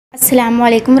Assalamu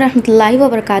alaikum warahmatullahi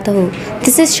wabarakatuh.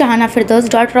 This is Shahana Firdaus,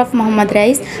 daughter of Muhammad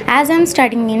Rais, as I am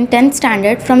studying in 10th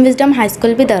standard from Wisdom High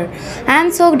School, Bidar. I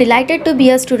am so delighted to be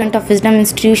a student of Wisdom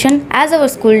Institution as our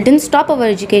school didn't stop our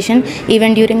education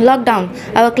even during lockdown.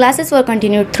 Our classes were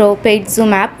continued through paid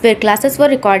Zoom app where classes were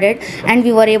recorded and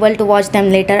we were able to watch them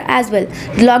later as well.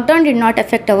 The lockdown did not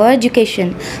affect our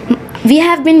education. We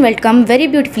have been welcomed very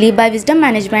beautifully by Wisdom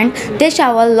Management. They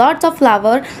shower lots of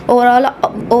flower over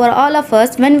all of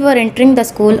us when we were entering the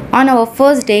school on our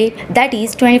first day, that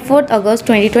is 24th August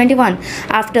 2021,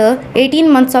 after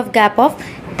 18 months of gap of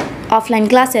offline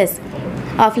classes.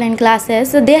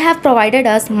 They have provided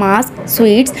us masks,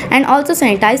 sweets and also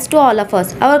sanitized to all of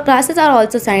us. Our classes are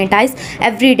also sanitized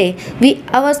every day.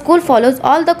 Our school follows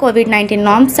all the COVID-19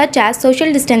 norms such as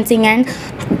social distancing and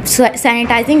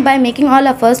sanitizing by making all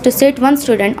of us to sit one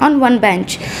student on one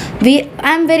bench. I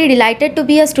am very delighted to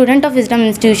be a student of Wisdom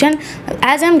Institution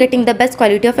as I am getting the best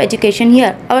quality of education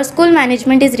here. Our school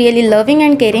management is really loving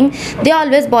and caring. They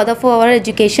always bother for our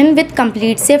education with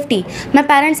complete safety. My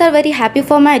parents are very happy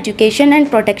for my education and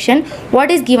protection what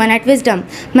is given at Wisdom.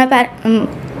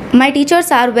 My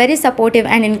teachers are very supportive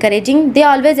and encouraging. They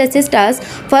always assist us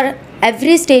for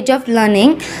every stage of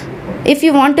learning. If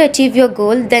you want to achieve your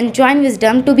goal, then join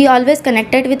Wisdom to be always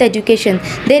connected with education.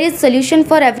 There is solution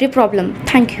for every problem.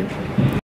 Thank you.